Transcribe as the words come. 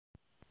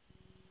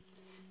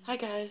Hi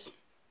guys,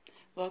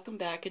 welcome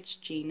back. It's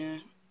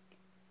Gina.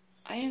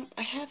 I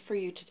have for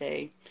you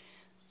today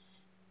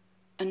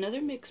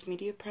another mixed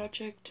media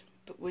project,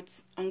 but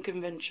with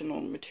unconventional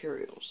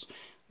materials,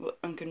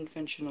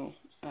 unconventional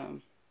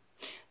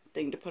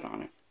thing to put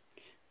on it.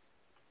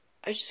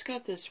 I just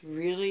got this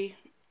really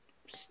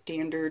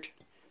standard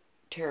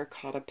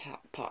terracotta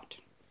pot.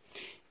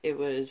 It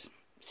was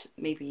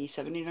maybe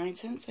 79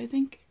 cents, I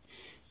think.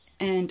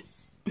 And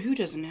who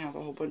doesn't have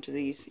a whole bunch of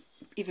these?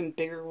 Even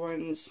bigger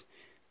ones,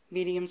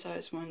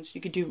 medium-sized ones.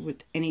 You could do it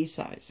with any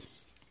size.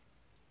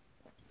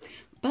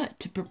 But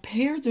to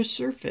prepare the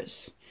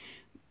surface,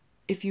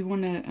 if you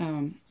want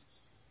to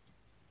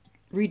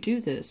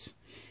redo this,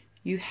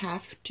 you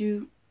have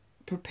to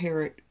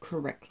prepare it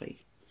correctly.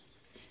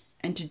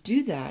 And to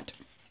do that,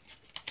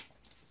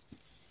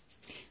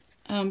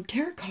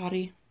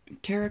 terracotta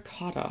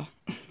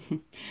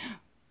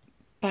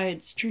by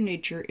its true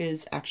nature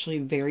is actually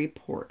very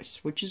porous,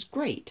 which is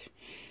great.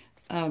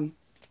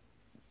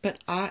 But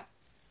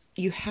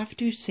you have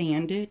to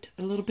sand it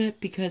a little bit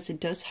because it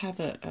does have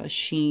a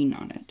sheen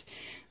on it.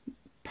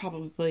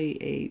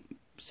 Probably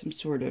some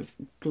sort of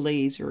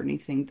glaze or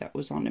anything that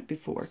was on it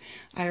before.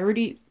 I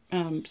already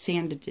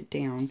sanded it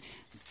down,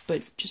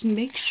 but just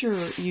make sure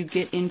you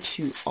get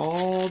into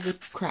all the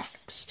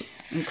cracks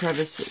and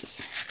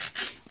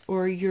crevices,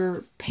 or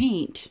your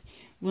paint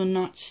will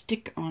not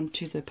stick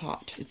onto the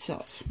pot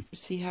itself.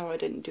 See how I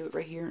didn't do it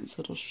right here? It's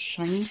a little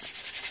shiny.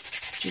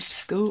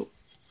 Just go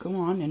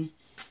on and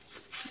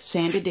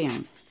sand it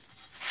down.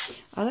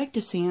 I like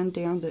to sand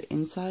down the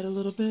inside a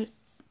little bit,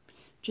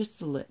 just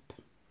the lip.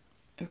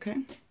 Okay?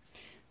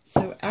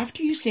 So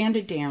after you sand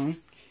it down,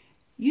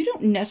 you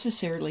don't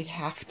necessarily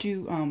have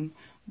to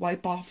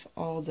wipe off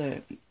all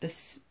the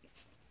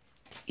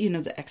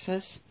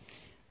excess.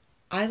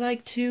 I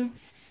like to,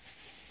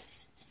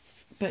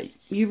 but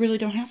you really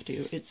don't have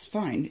to. It's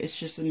fine. It's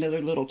just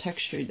another little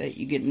texture that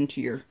you get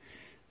into your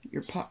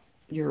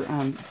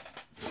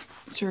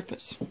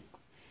surface.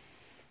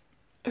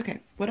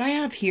 Okay, what I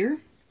have here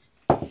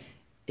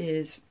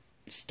is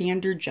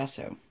standard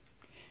gesso.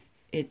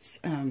 It's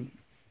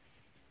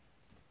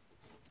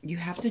you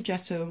have to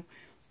gesso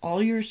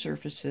all your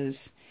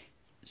surfaces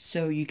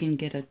so you can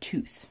get a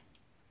tooth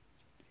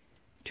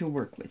to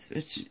work with.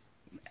 It's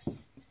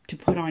to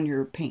put on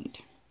your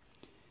paint.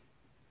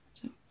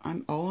 So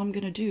all I'm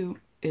going to do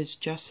is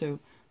gesso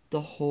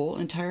the whole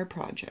entire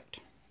project.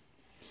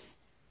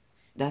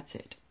 That's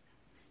it.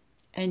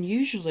 And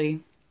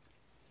usually,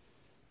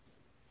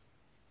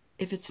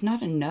 if it's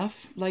not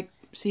enough, like,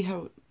 see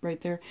how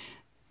right there,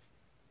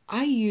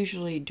 I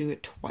usually do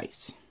it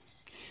twice.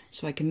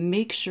 So I can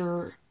make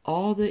sure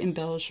all the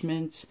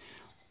embellishments,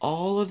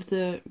 all of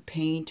the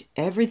paint,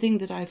 everything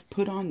that I've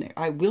put on there,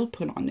 I will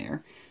put on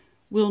there,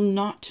 will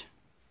not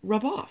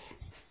rub off.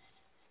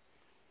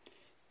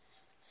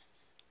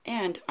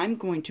 And I'm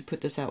going to put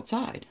this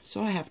outside,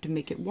 so I have to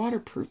make it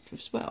waterproof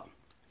as well.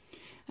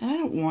 And I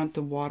don't want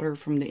the water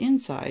from the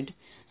inside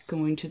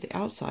going to the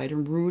outside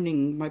and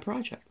ruining my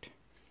project.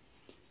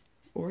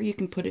 Or you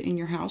can put it in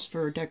your house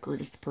for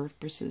decorative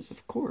purposes,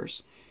 of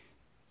course.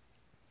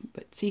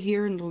 But see,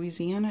 here in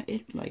Louisiana,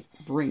 it like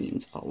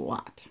rains a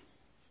lot.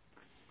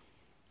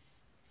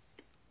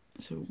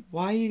 So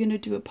why are you going to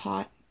do a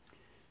pot?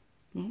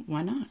 Well,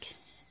 why not?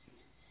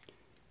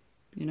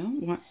 You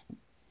know,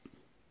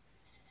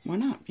 why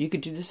not? You could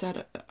do this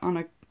on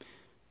a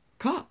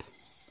cup,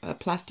 a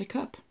plastic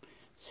cup.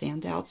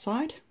 Sand the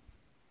outside.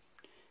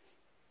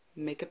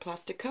 Make a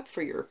plastic cup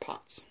for your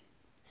pots.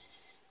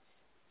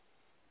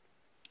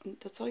 And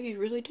that's all you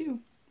really do.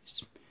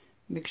 Just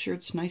make sure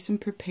it's nice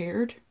and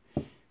prepared.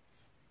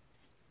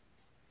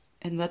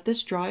 And let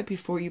this dry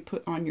before you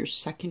put on your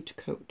second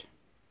coat.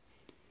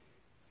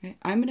 Okay,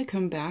 I'm going to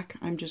come back.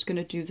 I'm just going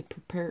to do the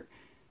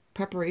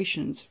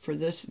preparations for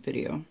this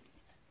video.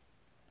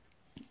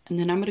 And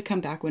then I'm going to come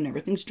back when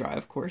everything's dry,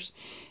 of course,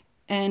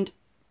 and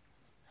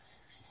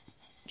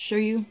show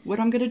you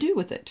what I'm going to do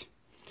with it.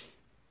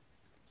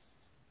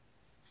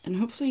 And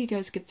hopefully you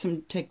guys get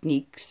some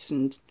techniques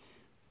and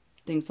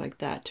things like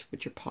that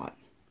with your pot.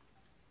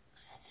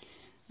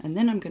 And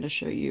then I'm going to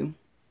show you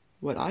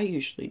what I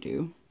usually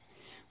do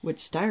with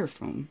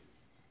styrofoam,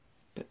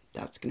 but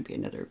that's going to be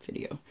another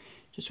video.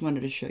 Just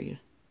wanted to show you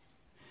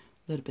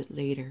a little bit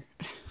later.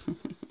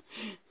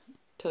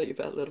 Tell you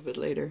about it a little bit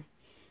later.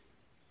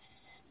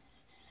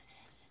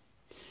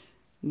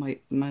 My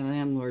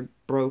landlord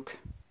broke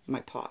my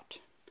pot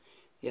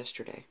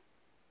yesterday.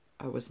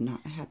 I was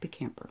not a happy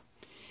camper.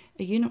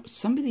 And you know,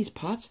 some of these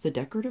pots, the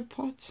decorative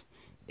pots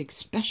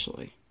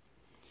especially,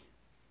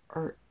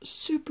 are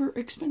super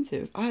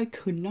expensive. I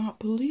could not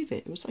believe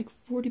it. It was like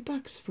 40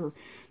 bucks for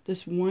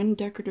this one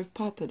decorative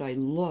pot that I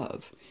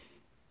love.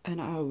 And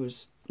I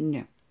was,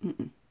 no.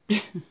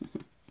 I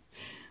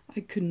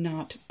could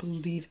not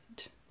believe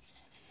it.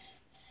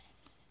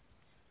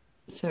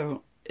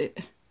 So,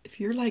 if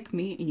you're like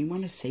me and you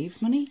want to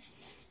save money,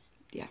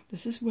 yeah,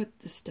 this is what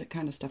this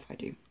kind of stuff I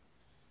do.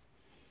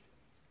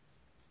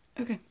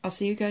 Okay, I'll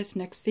see you guys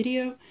next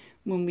video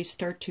when we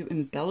start to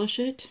embellish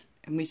it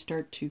and we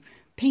start to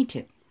paint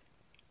it.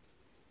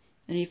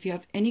 And if you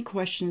have any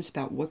questions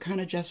about what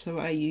kind of gesso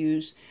I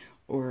use,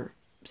 or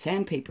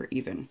sandpaper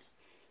even,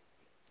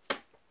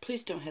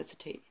 please don't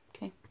hesitate.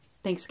 Okay?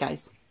 Thanks,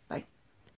 guys.